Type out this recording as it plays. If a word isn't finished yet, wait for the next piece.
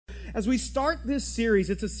as we start this series,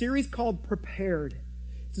 it's a series called Prepared.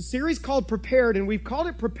 It's a series called Prepared, and we've called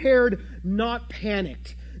it Prepared, Not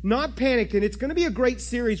Panicked. Not Panicked, and it's going to be a great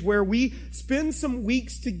series where we spend some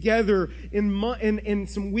weeks together in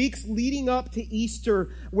some weeks leading up to Easter,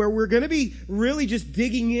 where we're going to be really just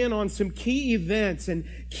digging in on some key events and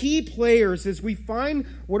key players as we find,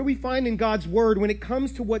 what do we find in God's Word when it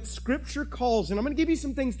comes to what Scripture calls, and I'm going to give you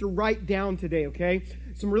some things to write down today, okay?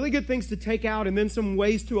 Some really good things to take out and then some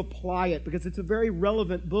ways to apply it because it's a very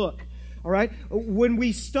relevant book, all right? When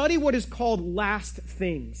we study what is called last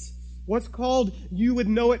things, what's called, you would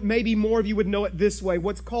know it, maybe more of you would know it this way,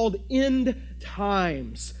 what's called end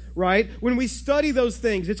times, right? When we study those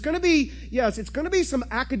things, it's going to be some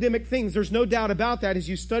academic things. There's no doubt about that as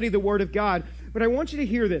you study the Word of God. But I want you to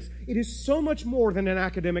hear this. It is so much more than an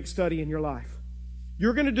academic study in your life.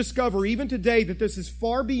 You're going to discover even today that this is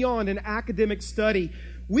far beyond an academic study.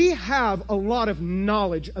 We have a lot of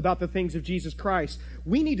knowledge about the things of Jesus Christ.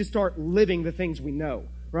 We need to start living the things we know.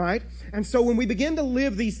 Right? And so when we begin to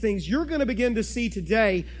live these things, you're going to begin to see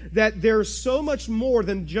today that there's so much more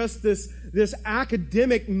than just this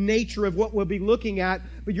academic nature of what we'll be looking at,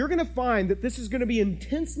 but you're going to find that this is going to be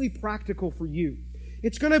intensely practical for you.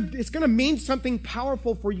 It's going to mean something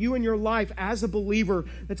powerful for you in your life as a believer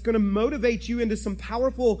that's going to motivate you into some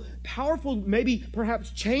powerful, maybe perhaps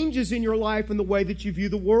changes in your life and the way that you view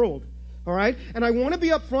the world. All right? And I want to be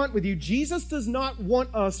upfront with you. Jesus does not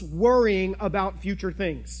want us worrying about future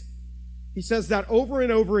things. He says that over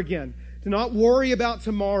and over again. To not worry about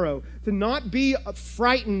tomorrow. To not be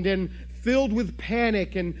frightened and filled with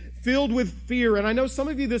panic and filled with fear. And I know some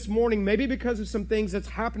of you this morning, maybe because of some things that's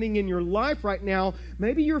happening in your life right now,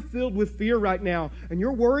 maybe you're filled with fear right now, and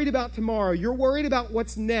you're worried about tomorrow. You're worried about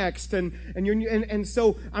what's next. And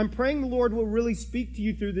so I'm praying the Lord will really speak to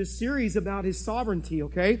you through this series about His sovereignty,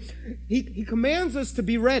 okay? He commands us to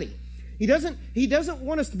be ready. He doesn't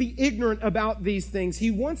want us to be ignorant about these things.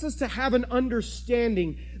 He wants us to have an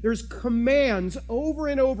understanding. There's commands over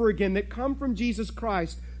and over again that come from Jesus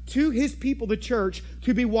Christ to His people, the church,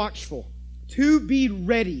 to be watchful, to be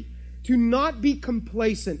ready, to not be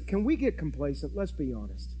complacent. Can we get complacent? Let's be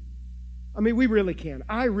honest. I mean, we really can.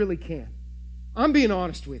 I really can. I'm being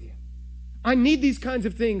honest with you. I need these kinds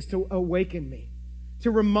of things to awaken me,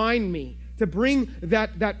 to remind me, to bring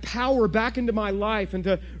that power back into my life and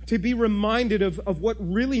to be reminded of what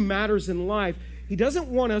really matters in life. He doesn't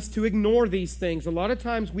want us to ignore these things. A lot of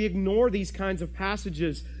times we ignore these kinds of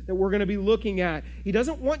passages that we're going to be looking at. He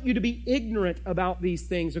doesn't want you to be ignorant about these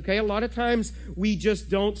things, okay? A lot of times we just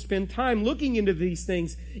don't spend time looking into these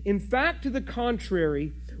things. In fact, to the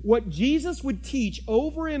contrary, what Jesus would teach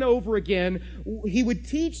over and over again, He would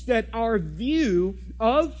teach that our view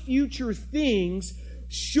of future things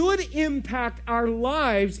should impact our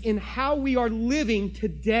lives in how we are living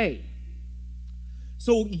today.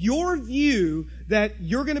 So your view that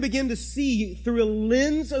you're going to begin to see through a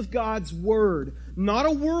lens of God's Word, not a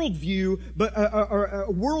worldview, but a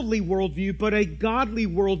worldly worldview, but a godly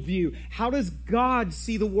worldview. How does God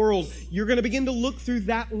see the world? You're going to begin to look through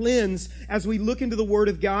that lens as we look into the Word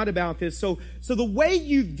of God about this. So the way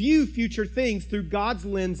you view future things through God's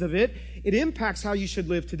lens of it, it impacts how you should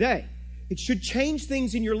live today. It should change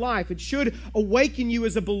things in your life. It should awaken you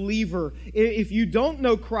as a believer. If you don't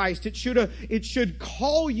know Christ, it should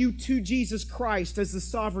call you to Jesus Christ as the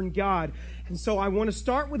sovereign God. And so I want to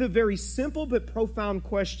start with a very simple but profound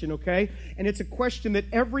question, okay? And it's a question that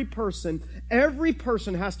every person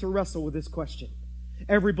has to wrestle with this question.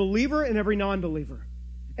 Every believer and every non-believer.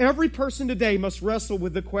 Every person today must wrestle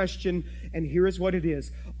with the question, and here is what it is.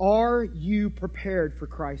 Are you prepared for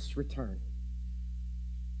Christ's return?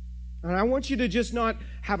 And I want you to just not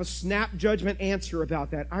have a snap judgment answer about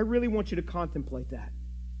that. I really want you to contemplate that.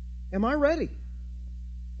 Am I ready?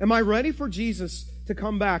 Am I ready for Jesus to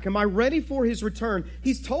come back? Am I ready for His return?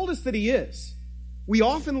 He's told us that He is. We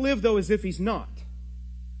often live, though, as if He's not.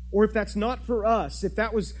 Or if that's not for us, if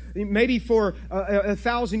that was maybe for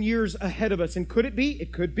 1,000 years ahead of us. And could it be?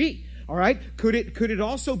 It could be. All right? Could it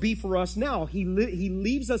also be for us now? He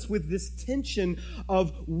leaves us with this tension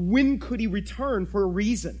of when could He return for a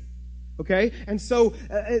reason. Okay? And so,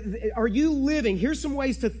 are you living? Here's some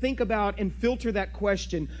ways to think about and filter that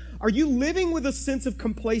question. Are you living with a sense of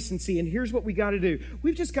complacency? And here's what we got to do.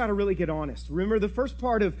 We've just got to really get honest. Remember, the first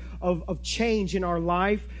part of change in our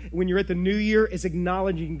life when you're at the new year is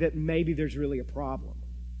acknowledging that maybe there's really a problem.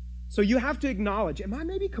 So you have to acknowledge, am I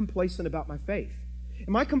maybe complacent about my faith?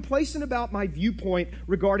 Am I complacent about my viewpoint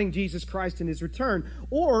regarding Jesus Christ and His return?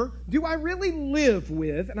 Or do I really live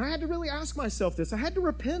with, and I had to really ask myself this, I had to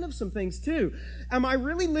repent of some things too. Am I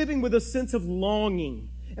really living with a sense of longing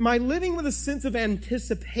Am I living with a sense of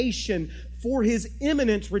anticipation for His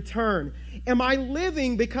imminent return? Am I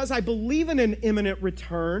living because I believe in an imminent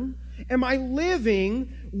return? Am I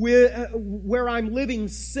living where I'm living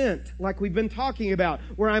sent, like we've been talking about,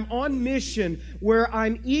 where I'm on mission, where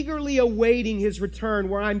I'm eagerly awaiting His return,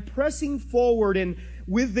 where I'm pressing forward and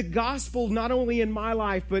with the gospel not only in my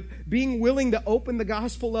life, but being willing to open the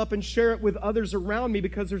gospel up and share it with others around me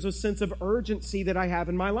because there's a sense of urgency that I have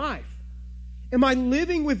in my life? Am I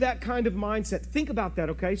living with that kind of mindset? Think about that,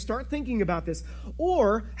 okay? Start thinking about this.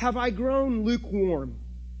 Or have I grown lukewarm?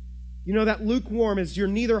 You know, that lukewarm is you're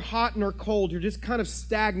neither hot nor cold. You're just kind of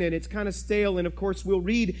stagnant. It's kind of stale. And of course, we'll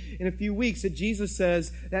read in a few weeks that Jesus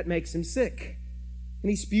says that makes Him sick. And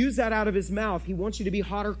He spews that out of His mouth. He wants you to be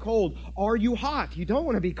hot or cold. Are you hot? You don't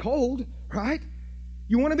want to be cold, right?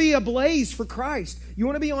 You want to be ablaze for Christ. You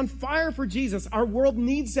want to be on fire for Jesus. Our world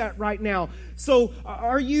needs that right now. So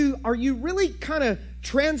are you really kind of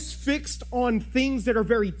transfixed on things that are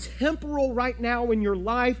very temporal right now in your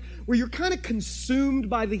life, where you're kind of consumed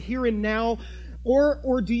by the here and now?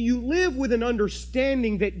 Or do you live with an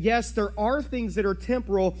understanding that, yes, there are things that are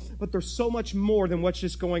temporal, but there's so much more than what's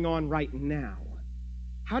just going on right now?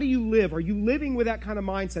 How do you live? Are you living with that kind of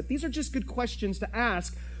mindset? These are just good questions to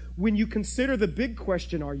ask when you consider the big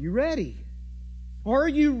question, are you ready? Are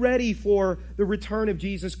you ready for the return of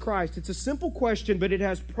Jesus Christ? It's a simple question, but it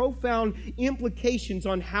has profound implications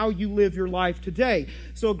on how you live your life today.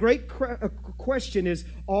 So a great question is,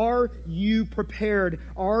 are you prepared?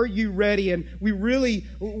 Are you ready? And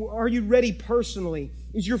are you ready personally?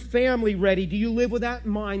 Is your family ready? Do you live with that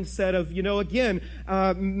mindset of,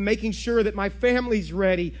 making sure that my family's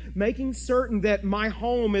ready, making certain that my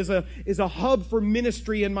home is a hub for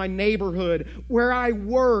ministry in my neighborhood, where I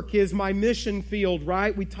work is my mission field,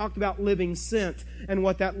 right? We talked about living sent and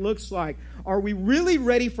what that looks like. Are we really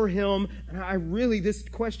ready for Him? And this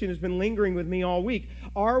question has been lingering with me all week.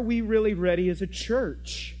 Are we really ready as a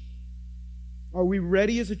church? Are we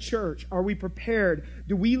ready as a church? Are we prepared?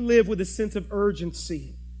 Do we live with a sense of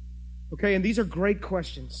urgency? Okay, and these are great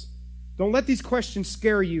questions. Don't let these questions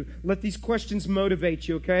scare you. Let these questions motivate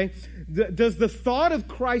you, okay? Does the thought of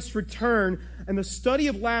Christ's return and the study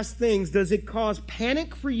of last things, does it cause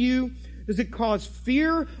panic for you? Does it cause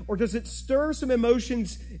fear? Or does it stir some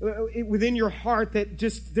emotions within your heart that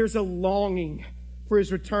just there's a longing for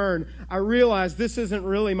His return? I realize this isn't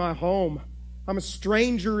really my home. I'm a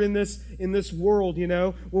stranger in this world, you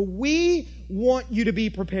know. Well, we want you to be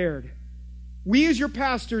prepared. We as your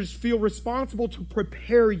pastors feel responsible to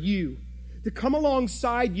prepare you, to come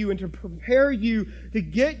alongside you and to prepare you, to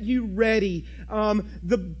get you ready.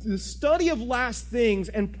 The study of last things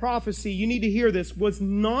and prophecy, you need to hear this, was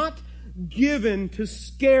not given to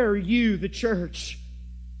scare you, the church.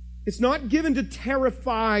 It's not given to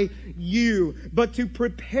terrify you, but to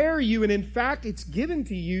prepare you. And in fact, it's given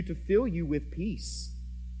to you to fill you with peace.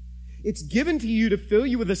 It's given to you to fill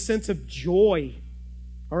you with a sense of joy.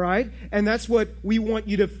 All right? And that's what we want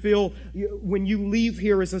you to feel when you leave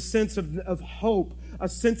here, is a sense of hope, a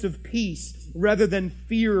sense of peace, rather than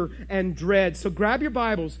fear and dread. So grab your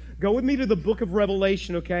Bibles. Go with me to the book of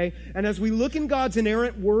Revelation, okay? And as we look in God's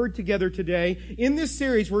inerrant Word together today, in this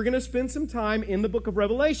series, we're going to spend some time in the book of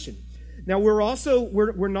Revelation. Now, we're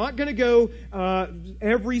not going to go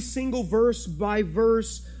every single verse by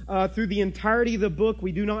verse through the entirety of the book.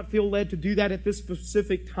 We do not feel led to do that at this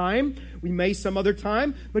specific time. We may some other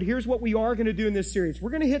time. But here's what we are going to do in this series.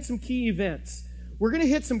 We're going to hit some key events. We're going to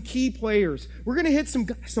hit some key players. We're going to hit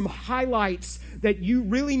some highlights that you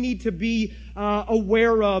really need to be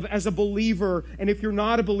aware of as a believer. And if you're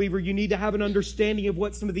not a believer, you need to have an understanding of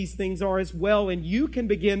what some of these things are as well. And you can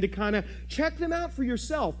begin to kind of check them out for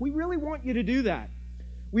yourself. We really want you to do that.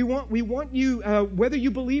 We want you, whether you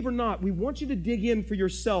believe or not, we want you to dig in for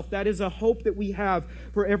yourself. That is a hope that we have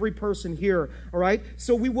for every person here, all right?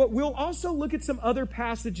 So we'll also look at some other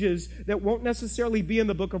passages that won't necessarily be in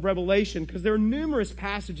the book of Revelation, because there are numerous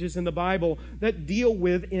passages in the Bible that deal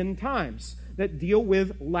with end times, that deal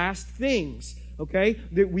with last things. Okay,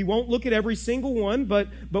 that we won't look at every single one, but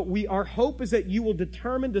our hope is that you will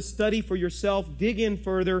determine to study for yourself, dig in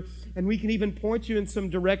further, and we can even point you in some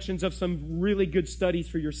directions of some really good studies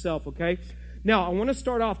for yourself, okay? Now, I want to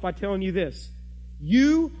start off by telling you this.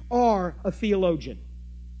 You are a theologian.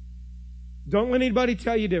 Don't let anybody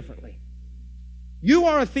tell you differently. You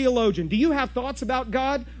are a theologian. Do you have thoughts about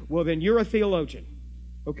God? Well, then you're a theologian,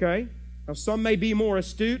 okay? Now, some may be more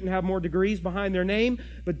astute and have more degrees behind their name,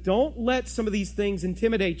 but don't let some of these things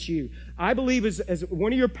intimidate you. I believe as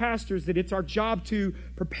one of your pastors that it's our job to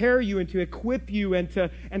prepare you and to equip you and to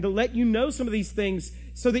let you know some of these things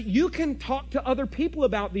so that you can talk to other people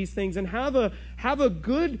about these things and have a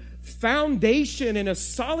good foundation and a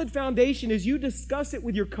solid foundation as you discuss it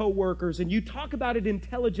with your coworkers and you talk about it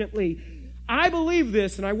intelligently. I believe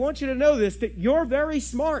this, and I want you to know this, that you're very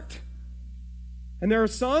smart. And there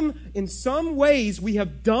are in some ways, we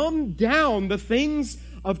have dumbed down the things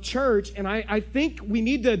of church, and I think we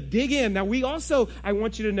need to dig in. Now, I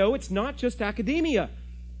want you to know, it's not just academia.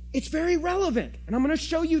 It's very relevant, and I'm going to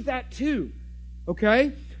show you that too,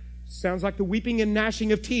 okay? Sounds like the weeping and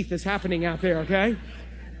gnashing of teeth is happening out there, okay?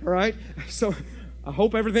 All right? So I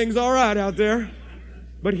hope everything's all right out there.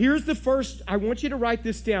 But here's the first, I want you to write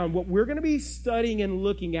this down. What we're going to be studying and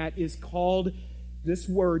looking at is called this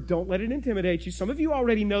word. Don't let it intimidate you. Some of you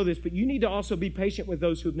already know this, but you need to also be patient with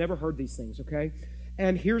those who've never heard these things, okay?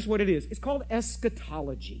 And here's what it is. It's called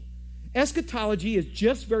eschatology. Eschatology is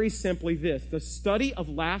just very simply this: the study of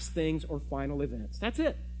last things or final events. That's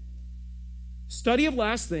it. Study of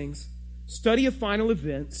last things, study of final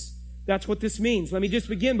events. That's what this means. Let me just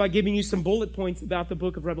begin by giving you some bullet points about the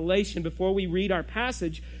book of Revelation. Before we read our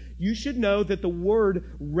passage, you should know that the word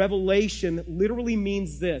revelation literally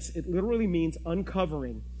means this. It literally means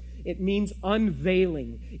uncovering. It means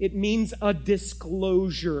unveiling. It means a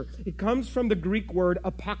disclosure. It comes from the Greek word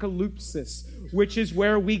apocalypsis, which is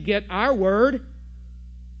where we get our word.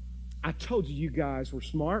 I told you guys were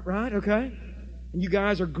smart, right? Okay? And you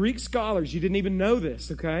guys are Greek scholars. You didn't even know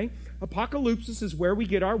this, okay? Apocalypsis is where we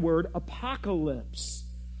get our word apocalypse.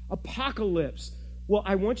 Apocalypse. Well,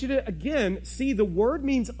 I want you to, again, see the word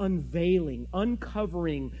means unveiling,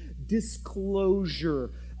 uncovering, disclosure,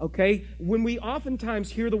 okay? When we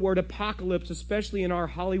oftentimes hear the word apocalypse, especially in our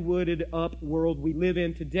Hollywooded up world we live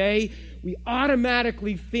in today, we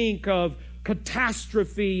automatically think of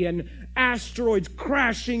catastrophe and asteroids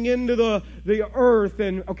crashing into the earth.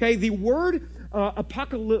 And, okay, the word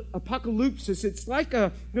apocalypsis, it's like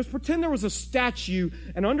just pretend there was a statue,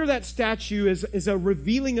 and under that statue is a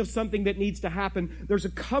revealing of something that needs to happen. There's a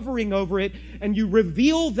covering over it, and you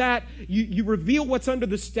reveal that, you reveal what's under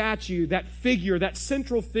the statue, that figure, that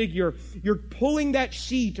central figure. You're pulling that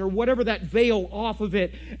sheet or whatever, that veil off of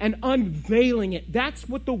it and unveiling it. That's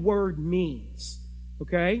what the word means,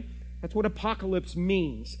 okay? That's what apocalypse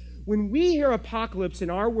means. When we hear apocalypse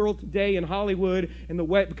in our world today in Hollywood and the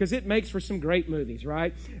West, because it makes for some great movies,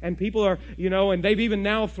 right? And people are, and they've even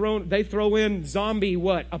now throw in zombie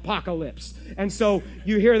apocalypse. And so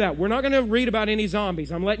you hear that. We're not going to read about any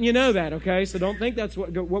zombies. I'm letting you know that, okay? So don't think that's where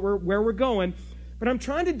we're going. But I'm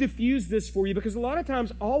trying to diffuse this for you because a lot of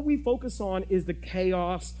times all we focus on is the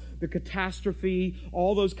chaos, the catastrophe,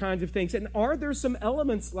 all those kinds of things. And are there some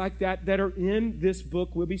elements like that that are in this book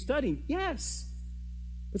we'll be studying? Yes.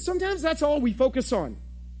 But sometimes that's all we focus on.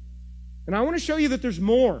 And I want to show you that there's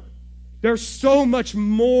more. There's so much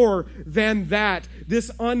more than that. This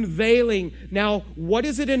unveiling. Now, what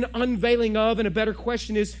is it an unveiling of? And a better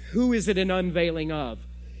question is, who is it an unveiling of?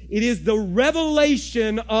 It is the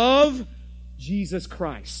revelation of Jesus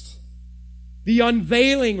Christ. The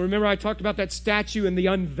unveiling. Remember I talked about that statue and the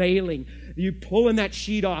unveiling. You pulling that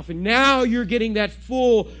sheet off, and now you're getting that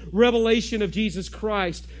full revelation of Jesus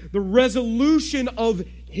Christ. The resolution of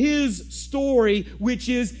His story, which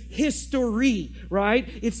is history, right?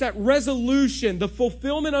 It's that resolution, the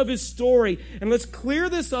fulfillment of His story. And let's clear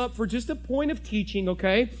this up for just a point of teaching,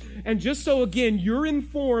 okay? And just so, again, you're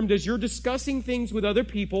informed as you're discussing things with other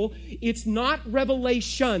people, it's not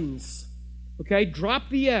revelations, okay? Drop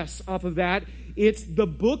the S off of that. It's the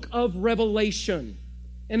book of Revelation.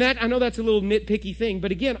 And that, I know that's a little nitpicky thing, but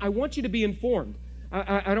again, I want you to be informed.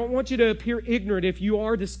 I don't want you to appear ignorant if you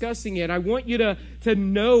are discussing it. I want you to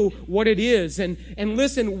know what it is. And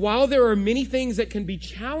listen, while there are many things that can be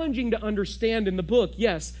challenging to understand in the book,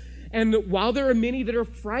 yes, and while there are many that are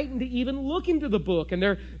frightened to even look into the book, and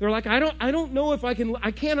they're like, I don't know if I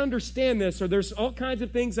can't understand this, or there's all kinds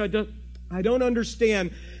of things I don't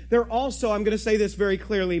understand. There also, I'm going to say this very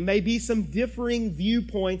clearly, may be some differing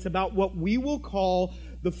viewpoints about what we will call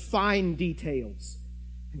the fine details.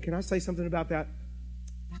 And can I say something about that?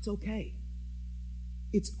 That's okay.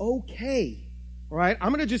 It's okay. All right? I'm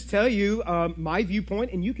going to just tell you my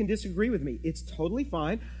viewpoint, and you can disagree with me. It's totally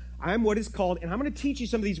fine. I'm what is called, and I'm going to teach you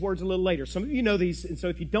some of these words a little later. Some of you know these, and so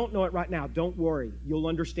if you don't know it right now, don't worry. You'll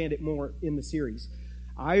understand it more in the series.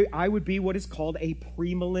 I would be what is called a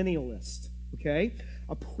premillennialist, okay?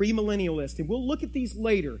 A premillennialist. And we'll look at these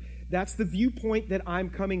later. That's the viewpoint that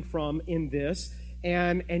I'm coming from in this.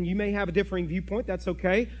 And you may have a differing viewpoint. That's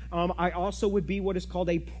okay. I also would be what is called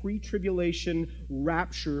a pre-tribulation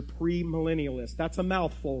rapture premillennialist. That's a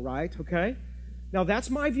mouthful, right? Okay? Now, that's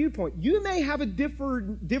my viewpoint. You may have a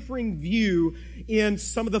differing view in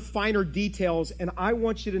some of the finer details, and I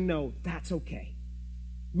want you to know that's okay.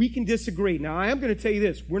 We can disagree. Now, I am going to tell you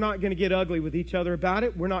this. We're not going to get ugly with each other about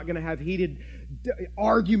it. We're not going to have heated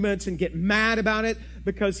arguments and get mad about it,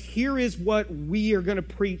 because here is what we are going to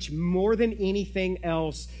preach more than anything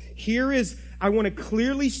else. I want to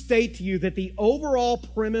clearly state to you that the overall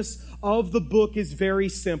premise of the book is very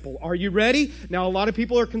simple. Are you ready? Now, a lot of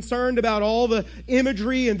people are concerned about all the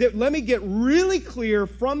imagery, and let me get really clear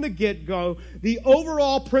from the get-go. The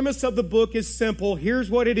overall premise of the book is simple. Here's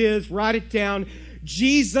what it is. Write it down.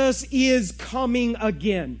 Jesus is coming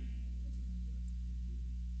again.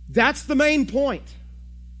 That's the main point.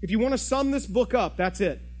 If you want to sum this book up, that's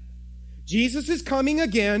it. Jesus is coming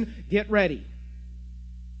again. Get ready.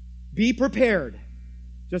 Be prepared.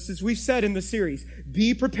 Just as we've said in the series,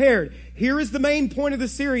 be prepared. Here is the main point of the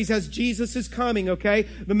series as Jesus is coming, okay?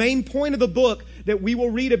 The main point of the book that we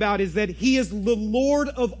will read about is that He is the Lord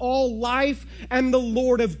of all life and the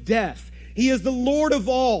Lord of death. He is the Lord of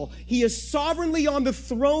all. He is sovereignly on the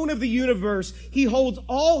throne of the universe. He holds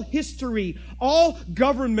all history, all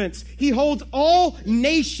governments. He holds all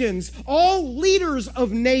nations. All leaders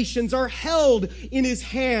of nations are held in His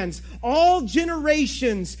hands. All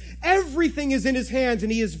generations, everything is in His hands.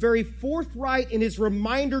 And He is very forthright in His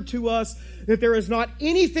reminder to us that there is not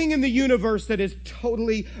anything in the universe that is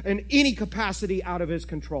totally in any capacity out of His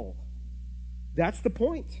control. That's the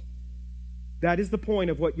point. That is the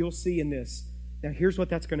point of what you'll see in this. Now, here's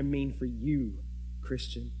what that's going to mean for you,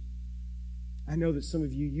 Christian. I know that some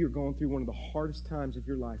of you're going through one of the hardest times of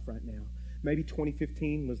your life right now. Maybe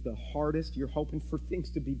 2015 was the hardest. You're hoping for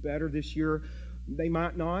things to be better this year. They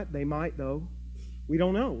might not. They might, though. We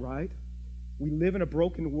don't know, right? We live in a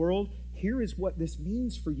broken world. Here is what this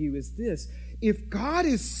means for you is this. If God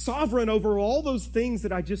is sovereign over all those things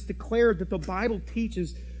that I just declared that the Bible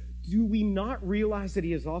teaches, do we not realize that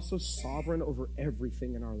He is also sovereign over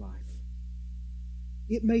everything in our life?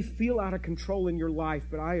 It may feel out of control in your life,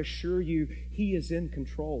 but I assure you, He is in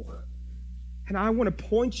control. And I want to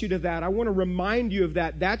point you to that. I want to remind you of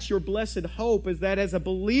that. That's your blessed hope, is that as a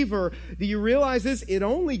believer, do you realize this? It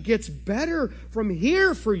only gets better from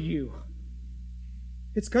here for you.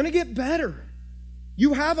 It's going to get better.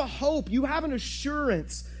 You have a hope. You have an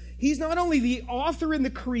assurance. He's not only the author and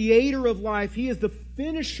the creator of life, He is the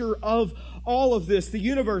finisher of all of this, the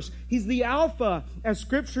universe. He's the Alpha, as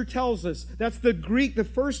Scripture tells us. That's the Greek, the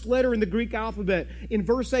first letter in the Greek alphabet. In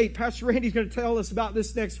verse 8, Pastor Randy's going to tell us about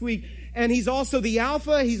this next week. And He's also the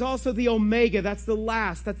Alpha, He's also the Omega. That's the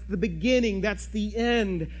last, that's the beginning, that's the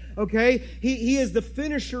end. Okay? He is the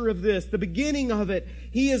finisher of this, the beginning of it.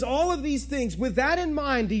 He is all of these things. With that in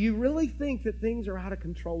mind, do you really think that things are out of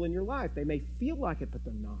control in your life? They may feel like it, but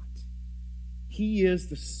they're not. He is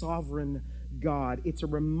the sovereign God. It's a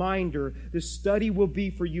reminder. This study will be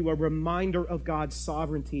for you a reminder of God's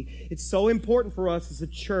sovereignty. It's so important for us as a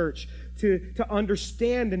church to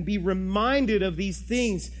understand and be reminded of these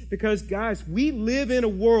things, because, guys, we live in a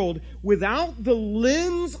world without the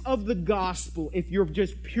lens of the gospel. If you're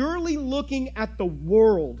just purely looking at the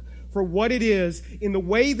world for what it is, in the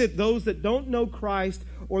way that those that don't know Christ,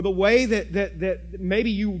 or the way that maybe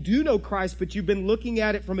you do know Christ, but you've been looking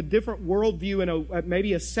at it from a different worldview, and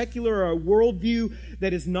maybe a secular or a worldview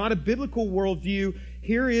that is not a biblical worldview,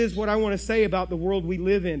 here is what I want to say about the world we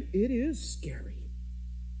live in. It is scary.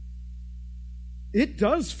 It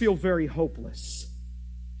does feel very hopeless.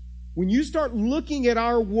 When you start looking at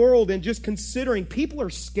our world and just considering, people are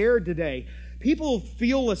scared today. People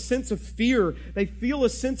feel a sense of fear. They feel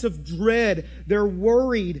a sense of dread. They're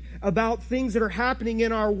worried about things that are happening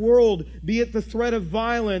in our world, be it the threat of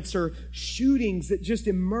violence or shootings that just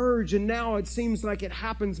emerge, and now it seems like it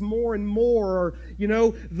happens more and more,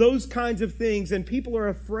 or, those kinds of things, and people are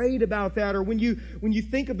afraid about that. Or when you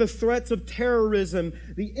think of the threats of terrorism,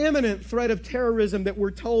 the imminent threat of terrorism that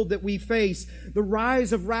we're told that we face, the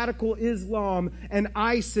rise of radical Islam and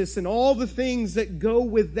ISIS and all the things that go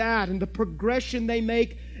with that, and the progression they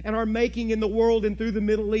make and are making in the world and through the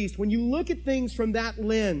Middle East. When you look at things from that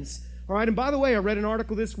lens, all right, and by the way, I read an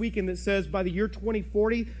article this weekend that says by the year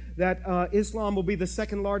 2040 that Islam will be the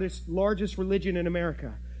second largest religion in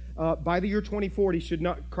America. by the year 2040, should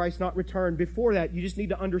not Christ not return. Before that, you just need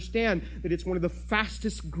to understand that it's one of the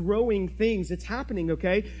fastest growing things that's happening,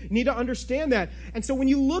 okay? You need to understand that. And so when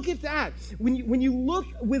you look at that, when you look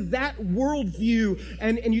with that worldview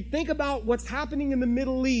and you think about what's happening in the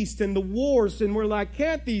Middle East and the wars, and we're like,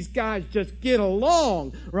 can't these guys just get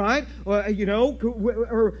along, right?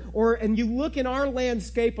 And you look in our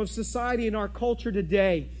landscape of society and our culture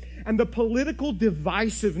today, and the political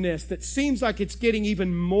divisiveness that seems like it's getting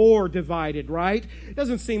even more divided, right? It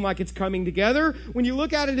doesn't seem like it's coming together. When you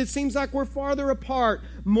look at it, it seems like we're farther apart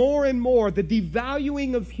more and more. The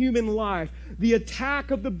devaluing of human life, the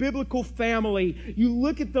attack of the biblical family. You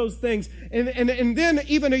look at those things. And then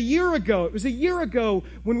even a year ago, it was a year ago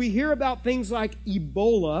when we hear about things like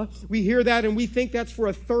Ebola. We hear that and we think that's for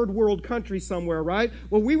a third world country somewhere, right?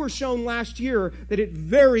 Well, we were shown last year that it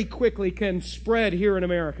very quickly can spread here in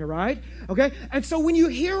America, right? Okay? And so when you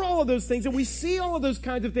hear all of those things and we see all of those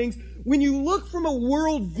kinds of things, when you look from a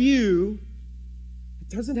world view, it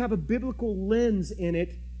doesn't have a biblical lens in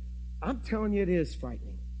it. I'm telling you, it is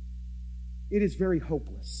frightening. It is very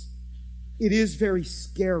hopeless. It is very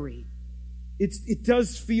scary. It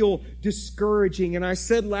does feel discouraging. And I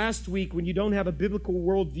said last week, when you don't have a biblical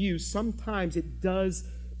worldview, sometimes it does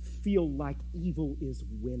feel like evil is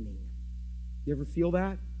winning. You ever feel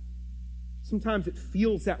that? Sometimes it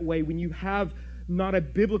feels that way when you have not a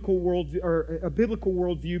biblical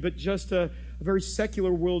worldview, but just a very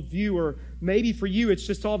secular worldview, or maybe for you it's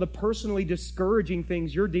just all the personally discouraging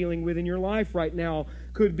things you're dealing with in your life right now.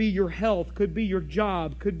 Could be your health, could be your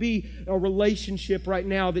job, could be a relationship right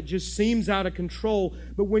now that just seems out of control.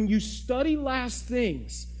 But when you study last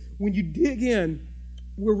things, when you dig in,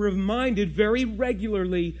 we're reminded very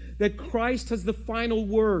regularly that Christ has the final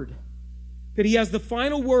word, that He has the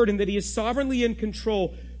final word and that He is sovereignly in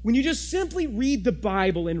control. When you just simply read the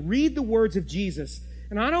Bible and read the words of Jesus,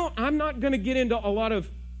 and I'm not going to get into a lot of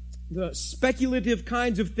the speculative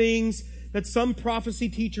kinds of things that some prophecy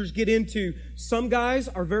teachers get into. Some guys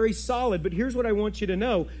are very solid, but here's what I want you to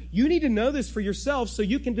know. You need to know this for yourself so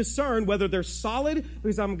you can discern whether they're solid,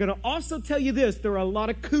 because I'm going to also tell you this, there are a lot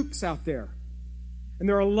of kooks out there. And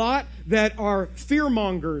there are a lot that are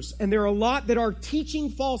fearmongers, and there are a lot that are teaching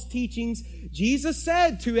false teachings. Jesus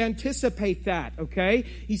said to anticipate that, okay?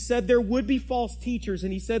 He said there would be false teachers,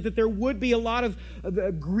 and He said that there would be a lot of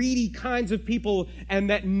greedy kinds of people and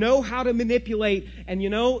that know how to manipulate, and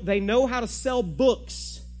they know how to sell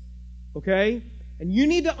books, okay? And you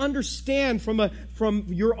need to understand from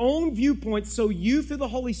your own viewpoint, so you, through the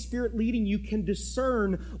Holy Spirit leading you, can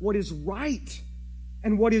discern what is right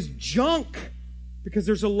and what is junk. Because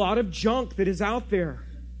there's a lot of junk that is out there,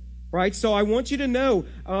 right? So I want you to know,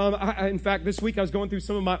 in fact, this week I was going through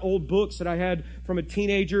some of my old books that I had from a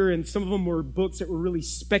teenager, and some of them were books that were really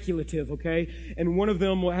speculative, okay? And one of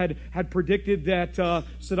them had predicted that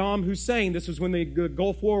Saddam Hussein, this was when the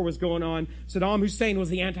Gulf War was going on, Saddam Hussein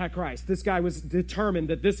was the Antichrist. This guy was determined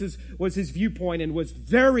that was his viewpoint and was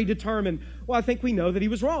very determined. Well, I think we know that he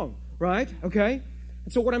was wrong, right? Okay?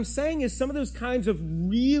 And so what I'm saying is some of those kinds of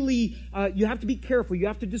really, you have to be careful. You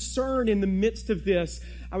have to discern in the midst of this.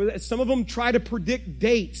 Some of them try to predict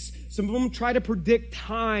dates. Some of them try to predict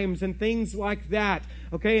times and things like that.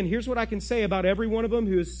 Okay, and here's what I can say about every one of them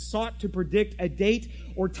who has sought to predict a date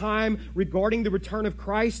or time regarding the return of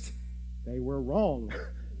Christ. They were wrong.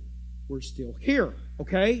 We're still here.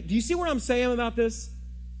 Okay? Do you see what I'm saying about this?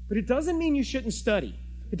 But it doesn't mean you shouldn't study.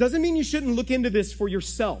 It doesn't mean you shouldn't look into this for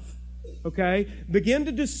yourself. Okay? Begin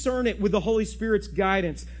to discern it with the Holy Spirit's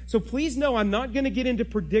guidance. So please know I'm not going to get into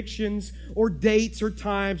predictions or dates or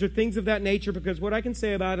times or things of that nature, because what I can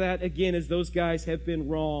say about that, again, is those guys have been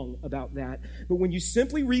wrong about that. But when you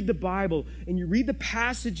simply read the Bible and you read the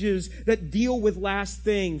passages that deal with last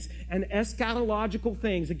things and eschatological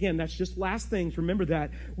things, again, that's just last things, remember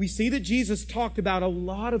that. We see that Jesus talked about a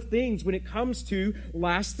lot of things when it comes to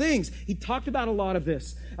last things. He talked about a lot of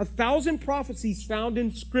this. 1,000 prophecies found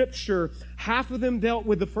in Scripture, half of them dealt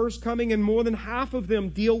with the first coming, and more than half of them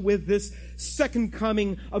deal with this second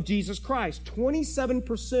coming of Jesus Christ.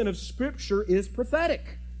 27% of Scripture is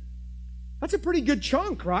prophetic. That's a pretty good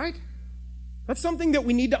chunk, right? That's something that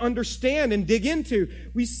we need to understand and dig into.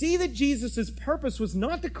 We see that Jesus' purpose was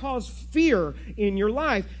not to cause fear in your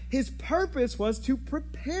life. His purpose was to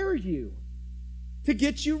prepare you, to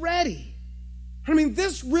get you ready. I mean,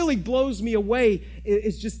 this really blows me away,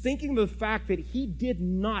 is just thinking of the fact that He did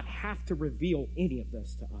not have to reveal any of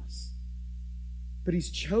this to us. But He's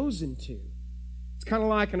chosen to. It's kind of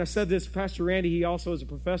like, and I said this, Pastor Randy, he also is a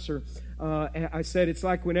professor, I said it's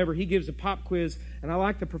like whenever he gives a pop quiz, and I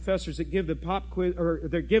like the professors that give the pop quiz, or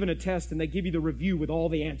they're given a test and they give you the review with all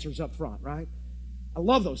the answers up front, right? I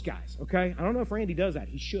love those guys, okay? I don't know if Randy does that.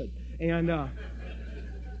 He should. And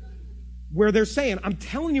where they're saying, I'm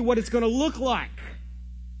telling you what it's going to look like.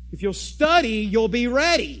 If you'll study, you'll be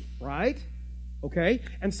ready, right? Okay?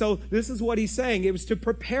 And so this is what he's saying. It was to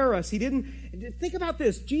prepare us. He didn't, think about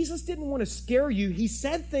this. Jesus didn't want to scare you. He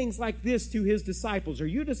said things like this to his disciples. Are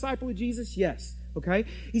you a disciple of Jesus? Yes. Okay?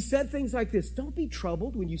 He said things like this. Don't be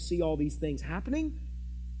troubled when you see all these things happening.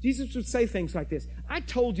 Jesus would say things like this. I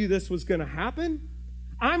told you this was going to happen.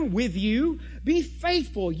 I'm with you. Be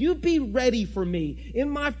faithful. You be ready for me. In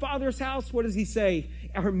my Father's house, what does he say?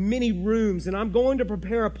 Are many rooms, and I'm going to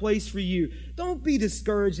prepare a place for you. Don't be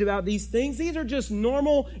discouraged about these things. These are just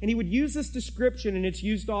normal, and he would use this description, and it's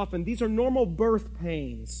used often. These are normal birth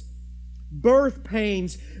pains. Birth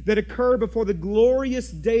pains that occur before the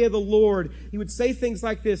glorious day of the Lord. He would say things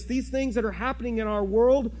like this. These things that are happening in our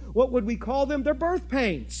world, what would we call them? They're birth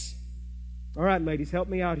pains. All right, ladies, help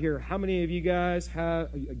me out here. How many of you guys have,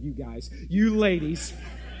 you ladies,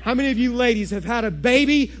 how many of you ladies have had a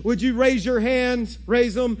baby? Would you raise your hands?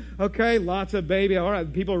 Raise them. Okay, lots of baby. All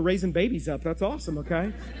right, people are raising babies up. That's awesome,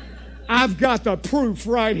 okay? I've got the proof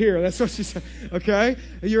right here. That's what she said. Okay?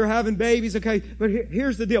 You're having babies. Okay? But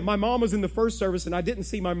here's the deal. My mom was in the first service, and I didn't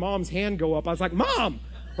see my mom's hand go up. I was like, Mom,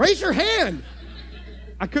 raise your hand.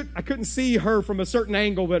 I couldn't see her from a certain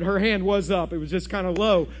angle, but her hand was up. It was just kind of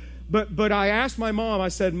low. But I asked my mom, I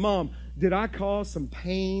said, Mom, did I cause some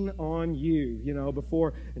pain on you,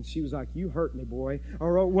 before? And she was like, you hurt me, boy,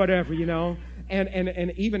 or whatever,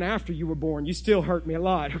 And even after you were born, you still hurt me a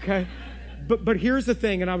lot, okay? But here's the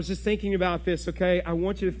thing, and I was just thinking about this, okay? I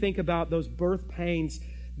want you to think about those birth pains.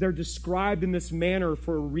 They're described in this manner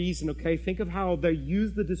for a reason, okay? Think of how they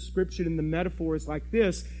use the description in the metaphors like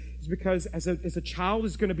this. It's because as a child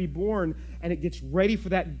is going to be born and it gets ready for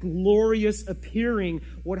that glorious appearing,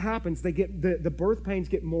 what happens? They get the birth pains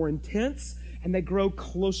get more intense and they grow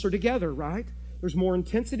closer together, right? There's more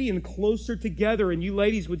intensity and closer together. And you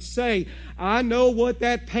ladies would say, I know what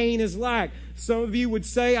that pain is like. Some of you would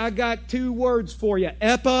say, I got 2 words for you,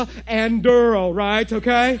 epi and dural, right?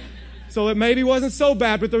 Okay? So it maybe wasn't so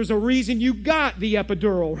bad, but there's a reason you got the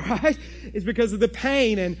epidural, right? It's because of the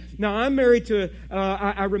pain. And now I'm married to,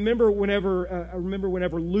 I remember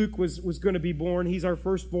whenever Luke was going to be born. He's our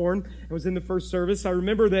firstborn. I was in the first service. I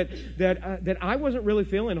remember that I wasn't really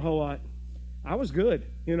feeling a whole lot. I was good,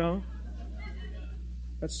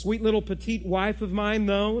 That sweet little petite wife of mine,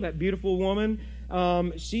 though, that beautiful woman,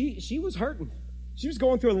 she was hurting. She was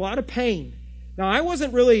going through a lot of pain. Now, I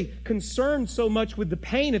wasn't really concerned so much with the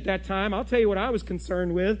pain at that time. I'll tell you what I was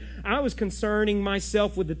concerned with. I was concerning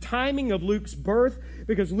myself with the timing of Luke's birth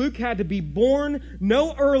because Luke had to be born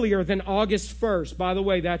no earlier than August 1st. By the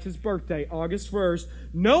way, that's his birthday, August 1st.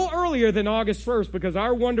 No earlier than August 1st because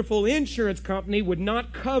our wonderful insurance company would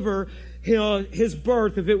not cover his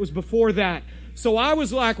birth if it was before that. So I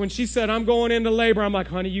was like, when she said, I'm going into labor, I'm like,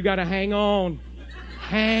 honey, you got to hang on.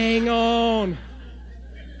 Hang on.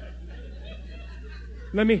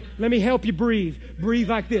 Let me help you breathe. Breathe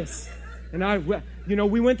like this. And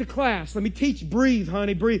we went to class. Let me teach. Breathe,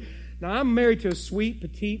 honey, breathe. Now, I'm married to a sweet,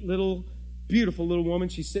 petite, little, beautiful little woman.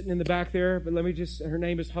 She's sitting in the back there, but her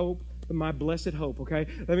name is Hope, my blessed Hope, okay?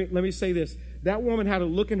 Let me say this. That woman had a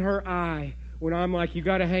look in her eye when I'm like, you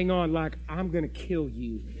got to hang on, like, I'm going to kill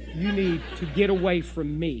you. You need to get away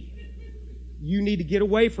from me. You need to get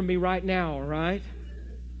away from me right now, all right?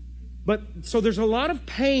 But so there's a lot of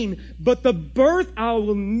pain, but the birth, I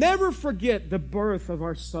will never forget the birth of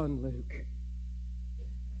our son, Luke.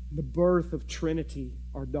 The birth of Trinity,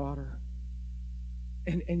 our daughter.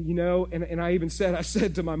 And I even said, I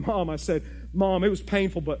said to my mom, I said, Mom, it was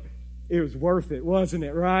painful, but it was worth it, wasn't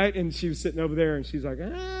it, right? And she was sitting over there, and she's like,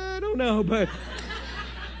 I don't know, but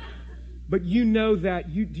you know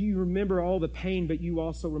that, do you remember all the pain, but you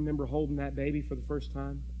also remember holding that baby for the first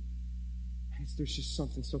time? There's just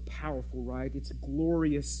something so powerful, right? It's a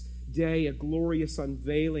glorious day, a glorious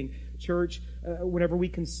unveiling. Church, whenever we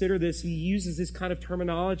consider this, he uses this kind of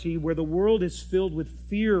terminology where the world is filled with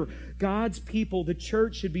fear. God's people, the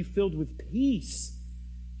church, should be filled with peace.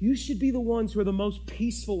 You should be the ones who are the most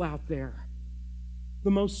peaceful out there,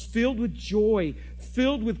 the most filled with joy,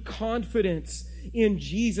 filled with confidence in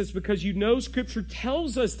Jesus, because Scripture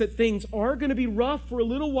tells us that things are going to be rough for a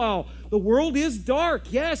little while. The world is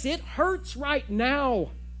dark. Yes, it hurts right now.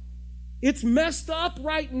 It's messed up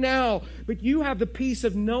right now. But you have the peace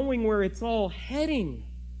of knowing where it's all heading,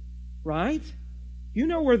 right? You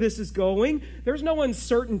know where this is going. There's no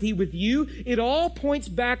uncertainty with you. It all points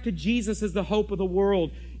back to Jesus as the hope of the world.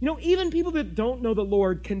 Even people that don't know the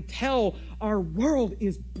Lord can tell our world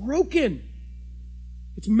is broken.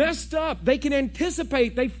 It's messed up. They can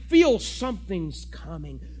anticipate. They feel something's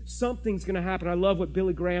coming. Something's going to happen. I love what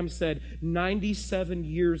Billy Graham said, 97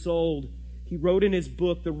 years old. He wrote in his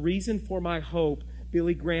book, The Reason for My Hope,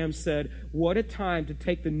 Billy Graham said, what a time to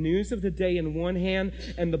take the news of the day in one hand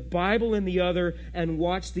and the Bible in the other and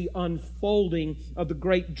watch the unfolding of the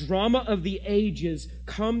great drama of the ages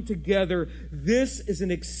come together. This is an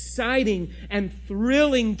exciting and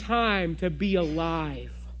thrilling time to be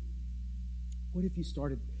alive. What if you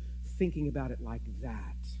started thinking about it like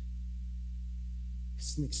that?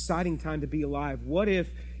 It's an exciting time to be alive. What if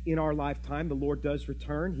in our lifetime the Lord does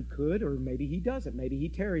return? He could, or maybe He doesn't. Maybe He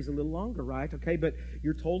tarries a little longer, right? Okay, but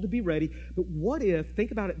you're told to be ready. But what if, think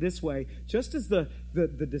about it this way, just as the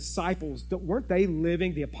disciples, weren't they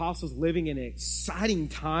living, the apostles living in an exciting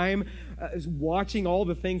time, watching all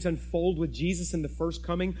the things unfold with Jesus in the first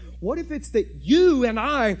coming? What if it's that you and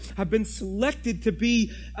I have been selected to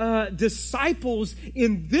be disciples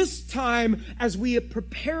in this time as we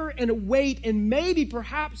prepare and await and maybe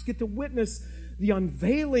perhaps get to witness the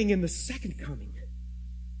unveiling in the second coming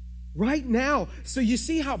right now? So you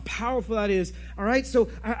see how powerful that is. All right, so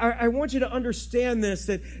I want you to understand this,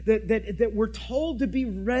 that we're told to be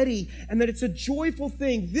ready and that it's a joyful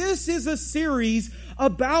thing. This is a series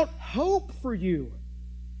about hope for you.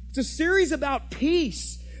 It's a series about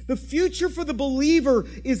peace. The future for the believer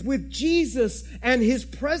is with Jesus and His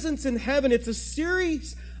presence in heaven. It's a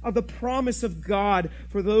series of the promise of God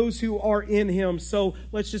for those who are in Him. So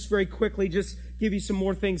let's just very quickly just give you some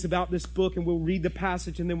more things about this book, and we'll read the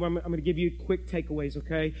passage, and then I'm going to give you quick takeaways,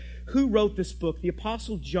 okay? Who wrote this book? The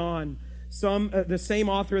Apostle John, the same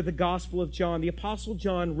author of the Gospel of John. The Apostle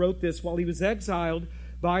John wrote this while he was exiled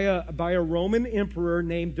by a Roman emperor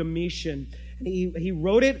named Domitian. He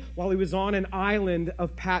wrote it while he was on an island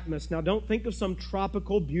of Patmos. Now, don't think of some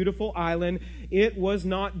tropical, beautiful island. It was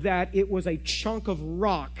not that. It was a chunk of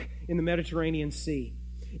rock in the Mediterranean Sea.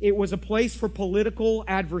 It was a place for political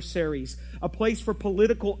adversaries, a place for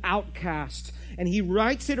political outcasts. And he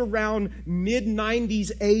writes it around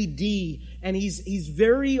mid-90s AD. And he's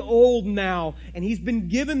very old now. And he's been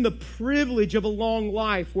given the privilege of a long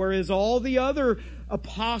life, whereas all the other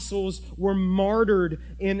apostles were martyred.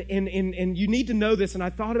 And you need to know this, and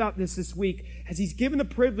I thought about this week, as he's given the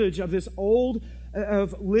privilege of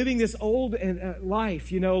living this old life,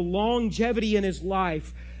 longevity in his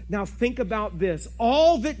life. Now think about this.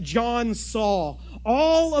 All that John saw,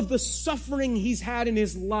 all of the suffering he's had in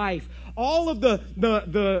his life, all of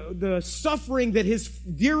the suffering that his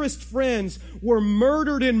dearest friends were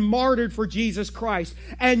murdered and martyred for Jesus Christ.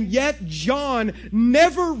 And yet John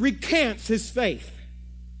never recants his faith.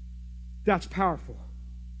 That's powerful.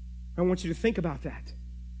 I want you to think about that.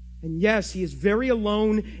 And yes, he is very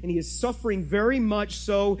alone, and he is suffering very much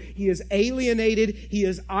so. He is alienated. He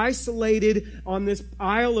is isolated on this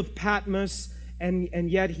Isle of Patmos,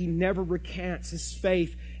 and yet he never recants his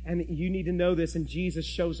faith. And you need to know this, and Jesus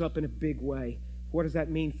shows up in a big way. What does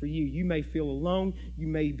that mean for you? You may feel alone. You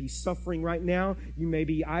may be suffering right now. You may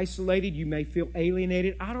be isolated. You may feel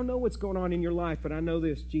alienated. I don't know what's going on in your life, but I know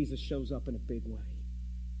this. Jesus shows up in a big way.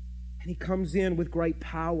 And He comes in with great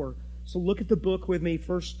power. So look at the book with me,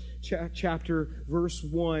 first chapter, verse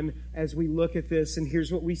 1, as we look at this. And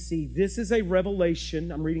here's what we see. This is a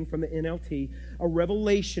revelation. I'm reading from the NLT. A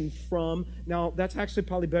revelation from, now that's actually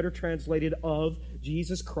probably better translated, of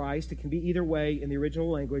Jesus Christ. It can be either way in the original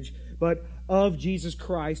language. But of Jesus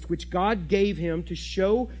Christ, which God gave Him to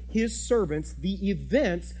show His servants the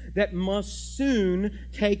events that must soon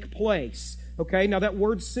take place. Okay, now that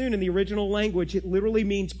word soon in the original language, it literally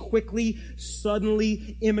means quickly,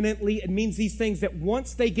 suddenly, imminently. It means these things that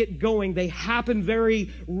once they get going, they happen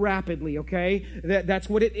very rapidly, okay? That's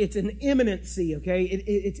what it's an imminency, okay?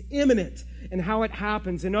 It's imminent in how it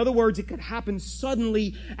happens. In other words, it could happen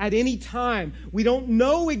suddenly at any time. We don't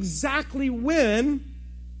know exactly when,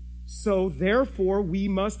 so therefore we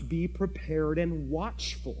must be prepared and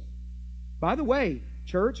watchful. By the way,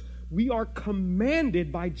 church, we are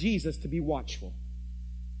commanded by Jesus to be watchful.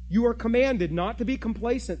 You are commanded not to be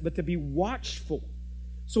complacent, but to be watchful.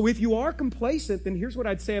 So if you are complacent, then here's what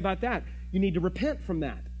I'd say about that. You need to repent from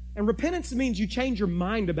that. And repentance means you change your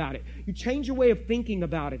mind about it. You change your way of thinking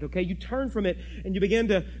about it, okay? You turn from it and you begin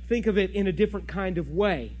to think of it in a different kind of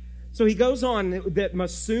way. So he goes on, that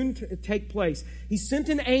must soon take place. He sent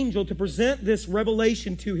an angel to present this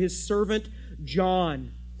revelation to his servant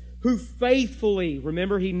John, who faithfully,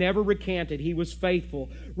 remember, he never recanted, he was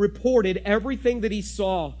faithful, reported everything that he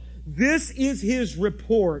saw. This is his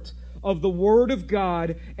report of the Word of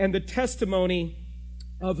God and the testimony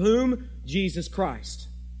of whom? Jesus Christ.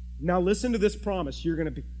 Now listen to this promise. You're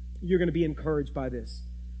going to be encouraged by this.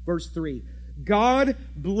 Verse 3. God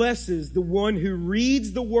blesses the one who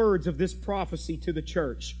reads the words of this prophecy to the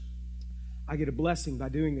church. I get a blessing by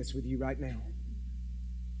doing this with you right now.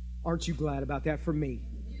 Aren't you glad about that for me?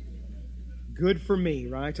 Good for me,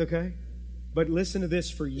 right? Okay? But listen to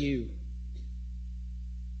this for you.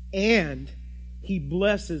 And He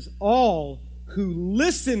blesses all who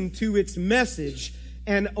listen to its message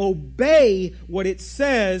and obey what it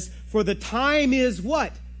says, for the time is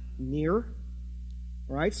what? Near.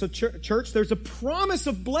 All right, so church, there's a promise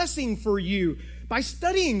of blessing for you by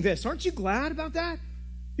studying this. Aren't you glad about that?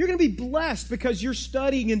 You're going to be blessed because you're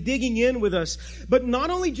studying and digging in with us. But not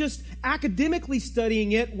only just academically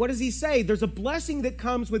studying it, what does he say? There's a blessing that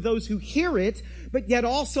comes with those who hear it, but yet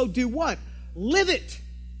also do what? Live it.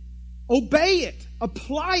 Obey it.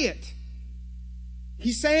 Apply it.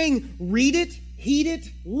 He's saying, read it, heed it,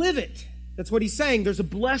 live it. That's what he's saying. There's a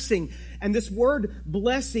blessing. And this word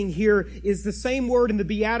blessing here is the same word in the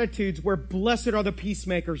Beatitudes where blessed are the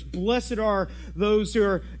peacemakers. Blessed are those who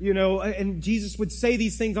are, and Jesus would say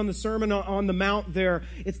these things on the Sermon on the Mount there.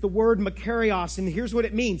 It's the word makarios, and here's what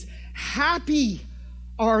it means. Happy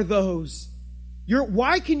are those.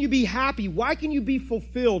 Why can you be happy? Why can you be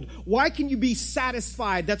fulfilled? Why can you be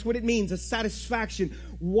satisfied? That's what it means, a satisfaction.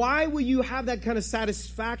 Why will you have that kind of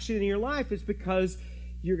satisfaction in your life? It's because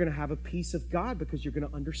you're going to have a peace of God, because you're going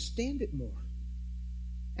to understand it more.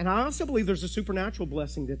 And I also believe there's a supernatural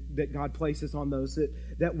blessing that God places on those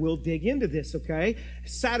that will dig into this, okay?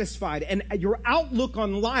 Satisfied. And your outlook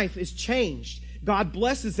on life is changed. God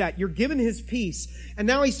blesses that. You're given His peace. And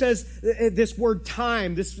now He says this word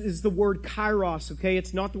time. This is the word kairos, okay?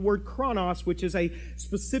 It's not the word chronos, which is a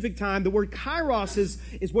specific time. The word kairos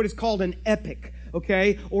is what is called an epoch,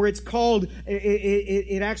 okay? Or it's called,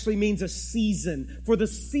 it actually means a season. For the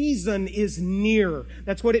season is near.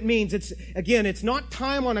 That's what it means. It's not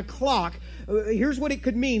time on a clock. Here's what it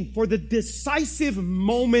could mean. For the decisive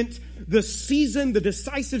moment, the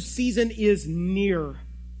decisive season is near.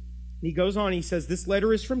 And he goes on, he says, this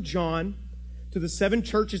letter is from John to the 7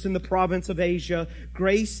 churches in the province of Asia.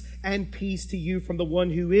 Grace and peace to you from the one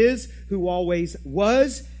who is, who always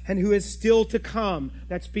was, and who is still to come.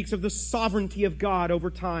 That speaks of the sovereignty of God over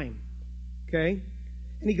time. Okay?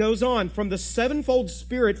 And he goes on, from the sevenfold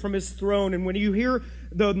Spirit from His throne. And when you hear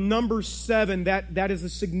the number 7, that is a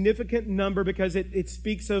significant number because it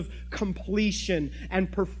speaks of completion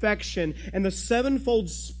and perfection. And the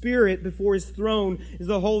sevenfold Spirit before His throne is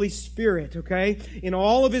the Holy Spirit, okay? In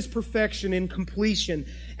all of His perfection and completion.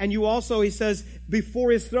 And you also, he says,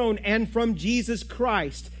 before His throne and from Jesus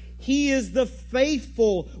Christ. He is the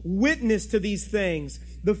faithful witness to these things,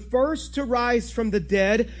 the first to rise from the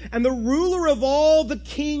dead, and the ruler of all the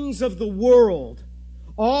kings of the world.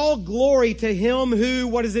 All glory to Him who,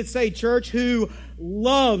 what does it say, church? Who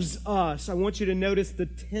loves us. I want you to notice the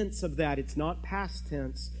tense of that. It's not past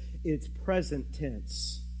tense, it's present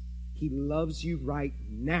tense. He loves you right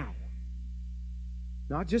now.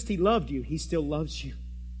 Not just He loved you, He still loves you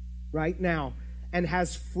right now, and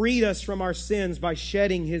has freed us from our sins by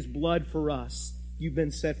shedding His blood for us. You've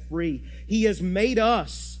been set free. He has made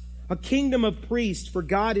us a kingdom of priests for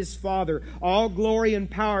God His Father. All glory and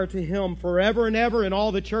power to Him forever and ever. And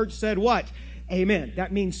all the church said what? Amen.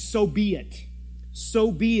 That means so be it.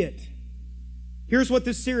 So be it. Here's what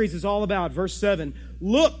this series is all about. Verse 7.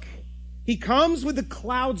 Look, He comes with the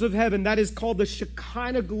clouds of heaven. That is called the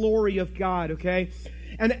Shekinah glory of God, okay?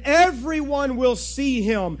 And everyone will see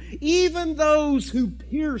Him, even those who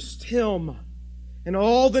pierced Him. And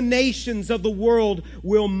all the nations of the world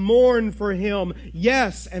will mourn for Him.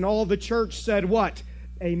 Yes, and all the church said what?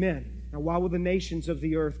 Amen. Now, why will the nations of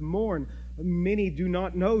the earth mourn? Many do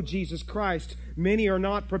not know Jesus Christ. Many are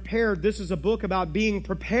not prepared. This is a book about being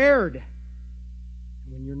prepared.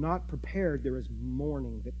 When you're not prepared, there is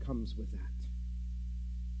mourning that comes with that.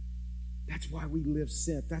 That's why we live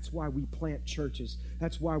sent. That's why we plant churches.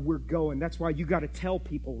 That's why we're going. That's why you got to tell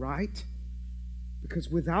people, right? Because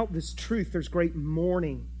without this truth, there's great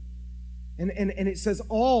mourning. And it says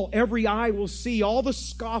every eye will see, all the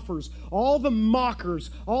scoffers, all the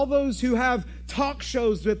mockers, all those who have talk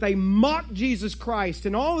shows that they mock Jesus Christ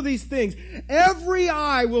and all of these things. Every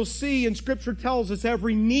eye will see, and Scripture tells us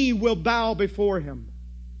every knee will bow before Him.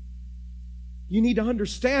 You need to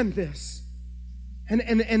understand this.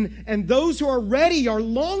 And those who are ready are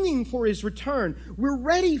longing for His return. We're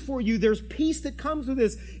ready for you. There's peace that comes with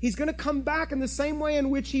this. He's going to come back in the same way in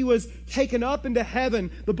which He was taken up into heaven.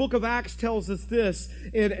 The book of Acts tells us this.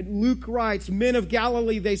 Luke writes, men of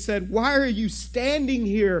Galilee, they said, why are you standing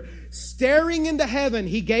here staring into heaven?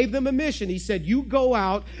 He gave them a mission. He said, you go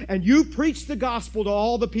out and you preach the gospel to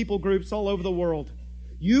all the people groups all over the world.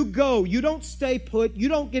 You go. You don't stay put. You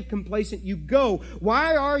don't get complacent. You go.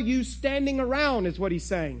 Why are you standing around, is what he's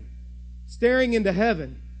saying. Staring into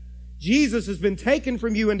heaven. Jesus has been taken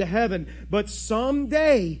from you into heaven, but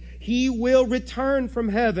someday he will return from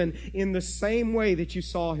heaven in the same way that you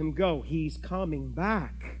saw him go. He's coming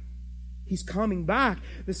back. He's coming back.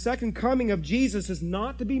 The second coming of Jesus is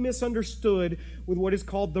not to be misunderstood with what is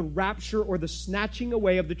called the rapture or the snatching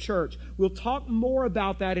away of the church. We'll talk more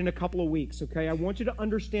about that in a couple of weeks, okay? I want you to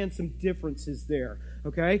understand some differences there,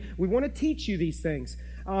 okay? We want to teach you these things.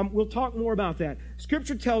 We'll talk more about that.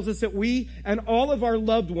 Scripture tells us that we and all of our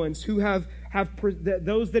loved ones who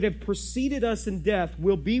those that have preceded us in death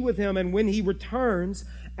will be with him, and when he returns,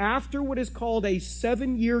 after what is called a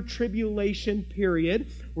 7-year tribulation period,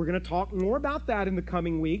 we're going to talk more about that in the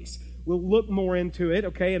coming weeks. We'll look more into it,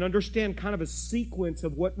 okay, and understand kind of a sequence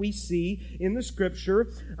of what we see in the Scripture,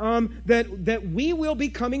 that we will be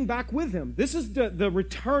coming back with him. This is the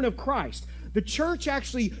return of Christ. The church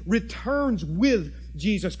actually returns with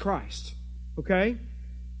Jesus Christ, okay,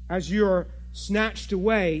 as you're snatched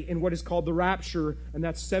away in what is called the rapture, and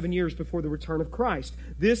that's 7 years before the return of Christ.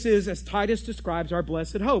 This is, as Titus describes, our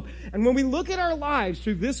blessed hope. And when we look at our lives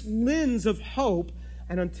through this lens of hope,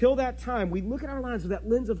 and until that time, we look at our lives with that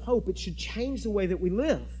lens of hope, it should change the way that we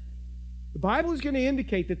live. The Bible is going to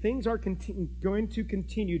indicate that things are going to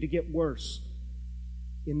continue to get worse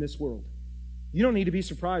in this world. You don't need to be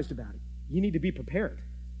surprised about it. You need to be prepared.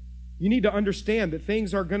 You need to understand that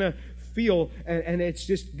things are going to feel, and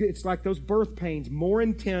it's like those birth pains, more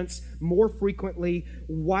intense, more frequently.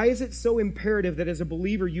 Why is it so imperative that as a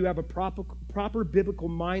believer you have a proper biblical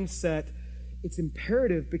mindset? It's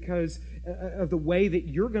imperative because of the way that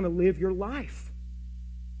you're going to live your life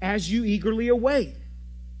as you eagerly await.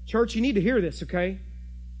 Church, you need to hear this, okay?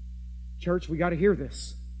 Church, we got to hear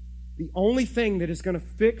this. The only thing that is going to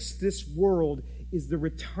fix this world is the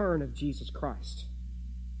return of Jesus Christ.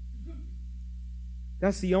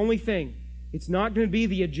 That's the only thing. It's not going to be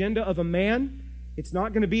the agenda of a man. It's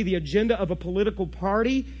not going to be the agenda of a political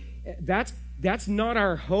party. That's not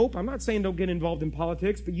our hope. I'm not saying don't get involved in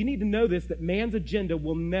politics, but you need to know this, that man's agenda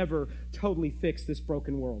will never totally fix this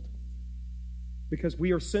broken world. Because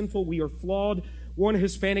we are sinful, we are flawed. One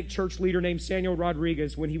Hispanic church leader named Samuel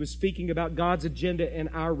Rodriguez, when he was speaking about God's agenda and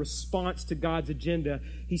our response to God's agenda,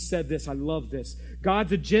 he said this, I love this.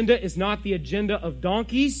 God's agenda is not the agenda of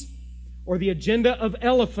donkeys or the agenda of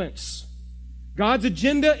elephants. God's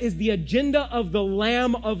agenda is the agenda of the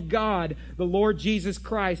Lamb of God, the Lord Jesus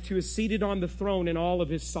Christ, who is seated on the throne in all of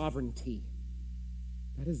his sovereignty.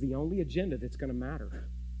 That is the only agenda that's going to matter.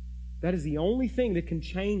 That is the only thing that can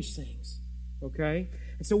change things. Okay?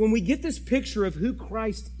 And so when we get this picture of who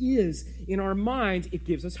Christ is in our minds, it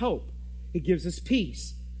gives us hope. It gives us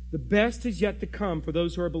peace. The best is yet to come for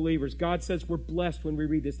those who are believers. God says we're blessed when we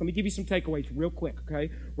read this. Let me give you some takeaways real quick,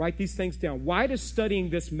 okay? Write these things down. Why does studying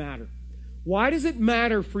this matter? Why does it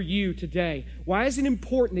matter for you today? Why is it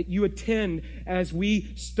important that you attend as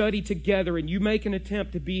we study together and you make an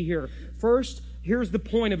attempt to be here? First, here's the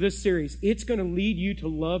point of this series. It's going to lead you to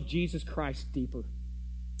love Jesus Christ deeper.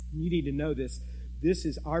 You need to know this. This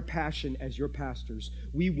is our passion as your pastors.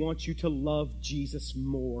 We want you to love Jesus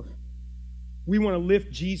more. We want to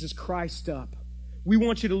lift Jesus Christ up. We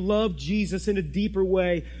want you to love Jesus in a deeper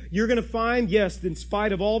way. You're going to find, yes, in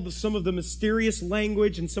spite of some of the mysterious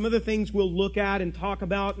language and some of the things we'll look at and talk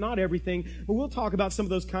about, not everything, but we'll talk about some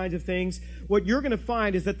of those kinds of things. What you're going to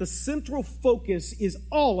find is that the central focus is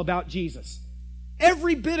all about Jesus.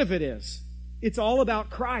 Every bit of it is. It's all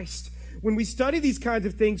about Christ. When we study these kinds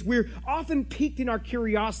of things, we're often piqued in our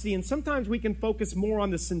curiosity, and sometimes we can focus more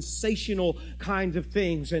on the sensational kinds of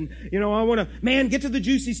things. And, I want to, get to the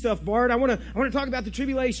juicy stuff, Bart. I want to talk about the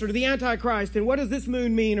tribulation or the Antichrist, and what does this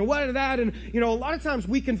moon mean, and what is that? And, a lot of times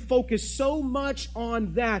we can focus so much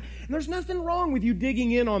on that. And there's nothing wrong with you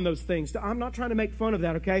digging in on those things. I'm not trying to make fun of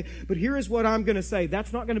that, okay? But here is what I'm going to say.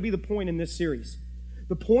 That's not going to be the point in this series.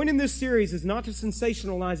 The point in this series is not to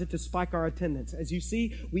sensationalize it to spike our attendance. As you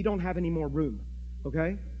see, we don't have any more room,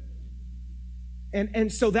 okay?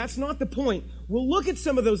 And so that's not the point. We'll look at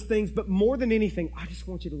some of those things, but more than anything, I just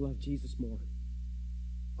want you to love Jesus more.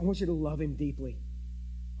 I want you to love him deeply.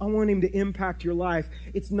 I want him to impact your life.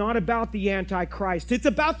 It's not about the Antichrist. It's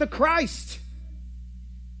about the Christ.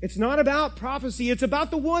 It's not about prophecy. It's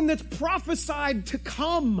about the one that's prophesied to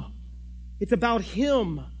come. It's about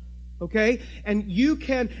him. Okay? And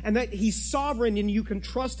that he's sovereign and you can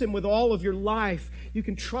trust him with all of your life. You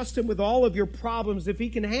can trust him with all of your problems. If he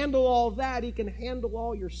can handle all that, he can handle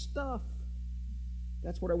all your stuff.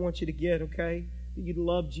 That's what I want you to get, okay? That you'd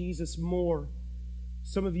love Jesus more.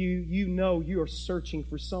 Some of you, you know you are searching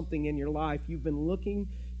for something in your life. You've been looking,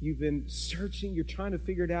 you've been searching, you're trying to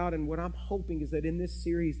figure it out. And what I'm hoping is that in this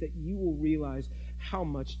series that you will realize how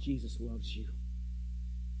much Jesus loves you.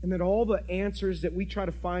 And that all the answers that we try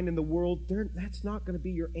to find in the world, that's not going to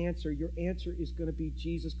be your answer. Your answer is going to be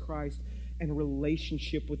Jesus Christ and a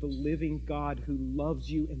relationship with the living God who loves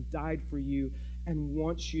you and died for you and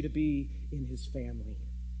wants you to be in His family.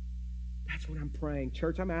 That's what I'm praying.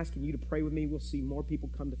 Church, I'm asking you to pray with me. We'll see more people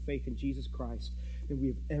come to faith in Jesus Christ than we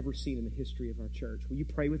have ever seen in the history of our church. Will you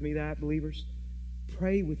pray with me that, believers?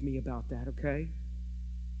 Pray with me about that, okay?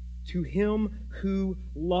 To Him who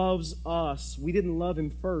loves us. We didn't love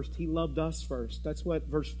Him first. He loved us first. That's what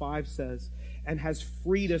verse 5 says. And has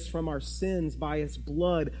freed us from our sins by His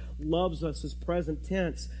blood. Loves us is present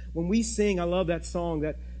tense. When we sing, I love that song,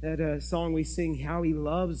 that song we sing, How He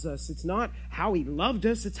Loves Us. It's not how He loved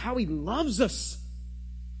us, it's how He loves us.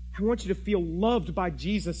 I want you to feel loved by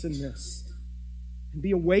Jesus in this and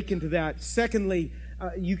be awakened to that. Secondly,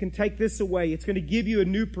 you can take this away. It's going to give you a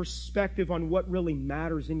new perspective on what really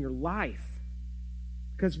matters in your life.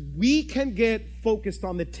 Because we can get focused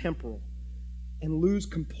on the temporal and lose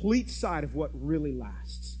complete sight of what really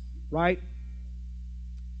lasts, right?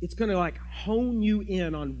 It's going to hone you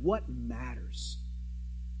in on what matters.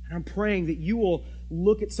 And I'm praying that you will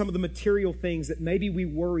look at some of the material things that maybe we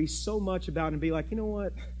worry so much about and be like, you know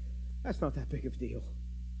what? That's not that big of a deal.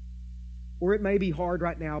 Or it may be hard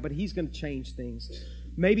right now, but He's going to change things.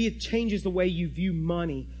 Maybe it changes the way you view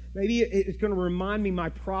money. Maybe it's going to remind me my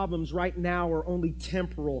problems right now are only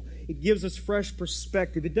temporal. It gives us fresh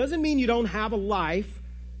perspective. It doesn't mean you don't have a life,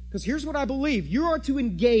 because here's what I believe. You are to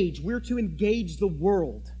engage. We're to engage the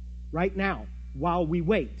world right now while we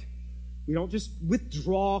wait. We don't just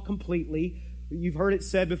withdraw completely. You've heard it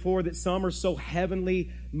said before that some are so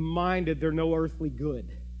heavenly minded they're no earthly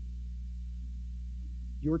good.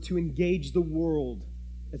 You're to engage the world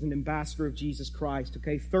as an ambassador of Jesus Christ,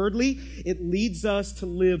 okay? Thirdly, it leads us to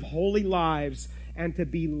live holy lives and to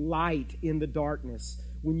be light in the darkness.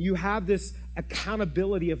 When you have this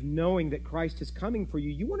accountability of knowing that Christ is coming for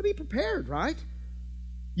you, you want to be prepared, right?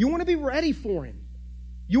 You want to be ready for Him.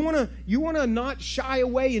 You want to not shy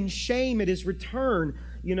away in shame at His return.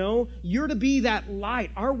 You know, you're to be that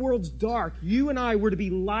light. Our world's dark. You and I were to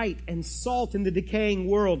be light and salt in the decaying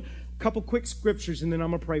world. Couple quick scriptures and then I'm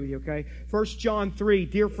going to pray with you, okay? 1 John 3,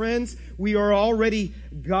 dear friends, we are already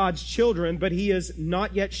God's children, but He has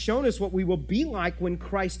not yet shown us what we will be like when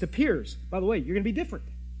Christ appears. By the way, you're going to be different.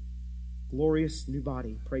 Glorious new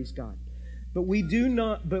body, praise God. But we do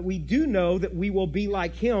know that we will be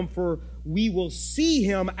like Him, for we will see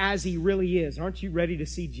Him as He really is. Aren't you ready to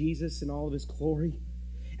see Jesus in all of His glory?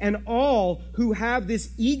 And all who have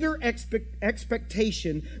this eager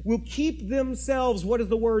expectation will keep themselves, what does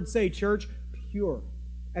the Word say, church? Pure.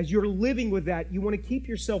 As you're living with that, you want to keep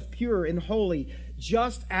yourself pure and holy,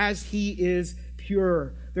 just as He is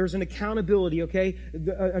pure. There's an accountability, okay?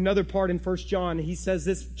 Another part in 1 John, he says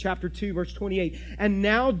this, chapter 2, verse 28. And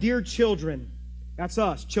now, dear children, that's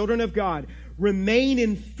us, children of God, remain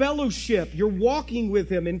in fellowship. You're walking with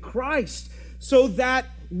Him in Christ, so that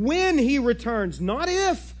when He returns, not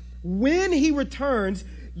if, when He returns,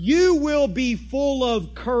 you will be full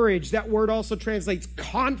of courage. That word also translates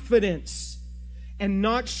confidence, and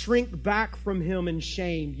not shrink back from Him in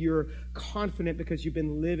shame. You're confident because you've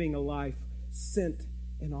been living a life sent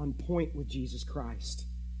and on point with Jesus Christ.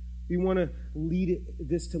 We want to lead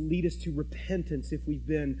us to repentance if we've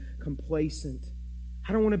been complacent.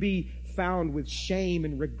 I don't want to be found with shame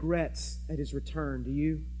and regrets at His return. Do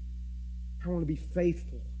you? I want to be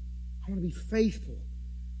faithful. I want to be faithful.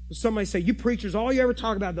 Somebody say, you preachers, all you ever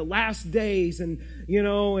talk about the last days and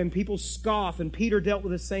people scoff. And Peter dealt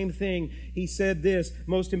with the same thing. He said this,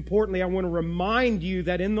 most importantly, I want to remind you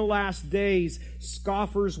that in the last days,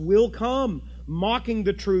 scoffers will come, mocking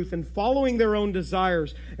the truth and following their own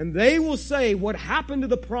desires. And they will say, what happened to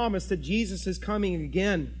the promise that Jesus is coming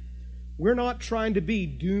again? We're not trying to be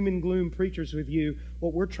doom and gloom preachers with you.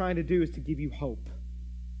 What we're trying to do is to give you hope.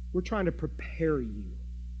 We're trying to prepare you,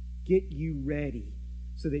 get you ready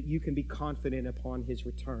so that you can be confident upon His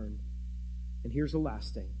return. And here's the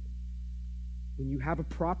last thing. When you have a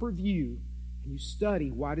proper view and you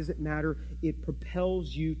study, why does it matter? It propels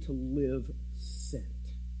you to live sent.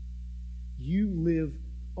 You live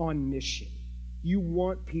on mission. You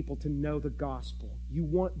want people to know the gospel. You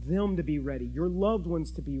want them to be ready, your loved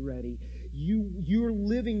ones to be ready. You're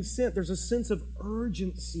living sent. There's a sense of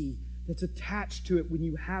urgency that's attached to it when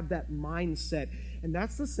you have that mindset. And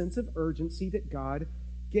that's the sense of urgency that God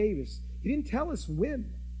gave us. He didn't tell us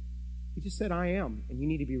when. He just said, I am, and you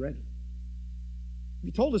need to be ready. If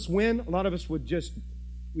He told us when, a lot of us we'd just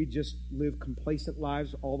live complacent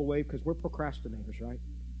lives all the way because we're procrastinators, right?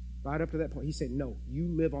 Right up to that point. He said, no, you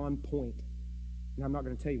live on point. And I'm not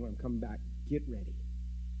going to tell you when I'm coming back. Get ready.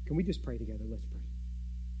 Can we just pray together? Let's pray.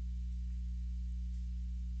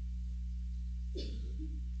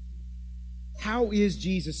 How is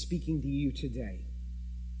Jesus speaking to you today?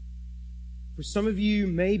 For some of you,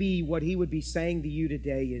 maybe what He would be saying to you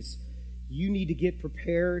today is you need to get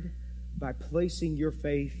prepared by placing your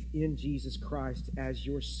faith in Jesus Christ as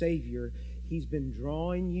your Savior. He's been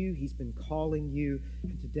drawing you. He's been calling you.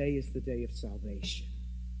 And today is the day of salvation.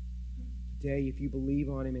 Today, if you believe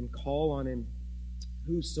on Him and call on Him,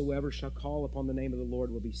 whosoever shall call upon the name of the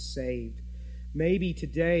Lord will be saved. Maybe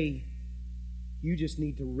today you just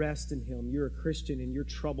need to rest in Him. You're a Christian and you're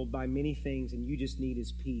troubled by many things and you just need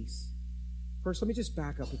His peace. First, let me just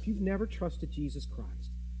back up. If you've never trusted Jesus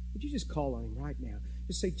Christ, would you just call on Him right now?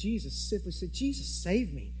 Just say, Jesus, simply say, Jesus,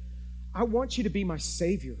 save me. I want you to be my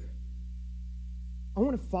Savior. I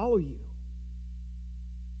want to follow you.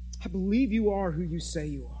 I believe you are who you say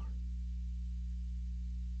you are.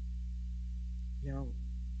 Now,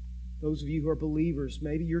 those of you who are believers,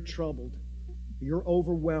 maybe you're troubled, you're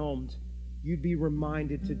overwhelmed. You'd be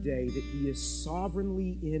reminded today that He is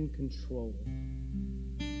sovereignly in control.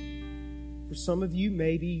 For some of you,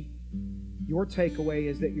 maybe your takeaway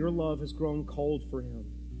is that your love has grown cold for Him.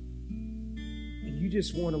 And you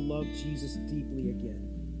just want to love Jesus deeply again.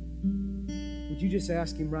 Would you just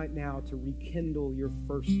ask Him right now to rekindle your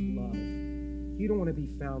first love? You don't want to be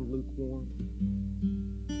found lukewarm.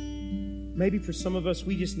 Maybe for some of us,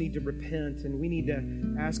 we just need to repent and we need to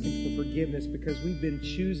ask Him for forgiveness because we've been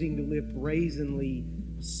choosing to live brazenly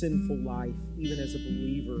a sinful life, even as a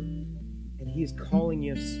believer. And He is calling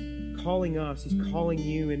us, He's calling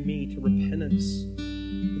you and me to repentance.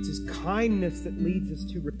 It's His kindness that leads us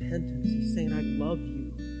to repentance. He's saying, I love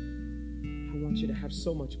you. I want you to have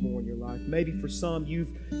so much more in your life. Maybe for some, you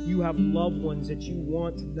have loved ones that you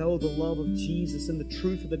want to know the love of Jesus and the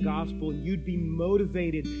truth of the gospel, and you'd be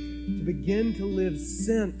motivated to begin to live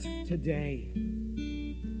sent today.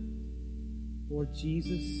 Lord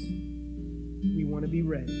Jesus, we want to be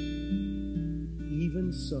ready.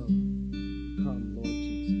 Even so, come, Lord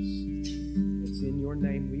Jesus. It's in your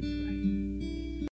name we pray.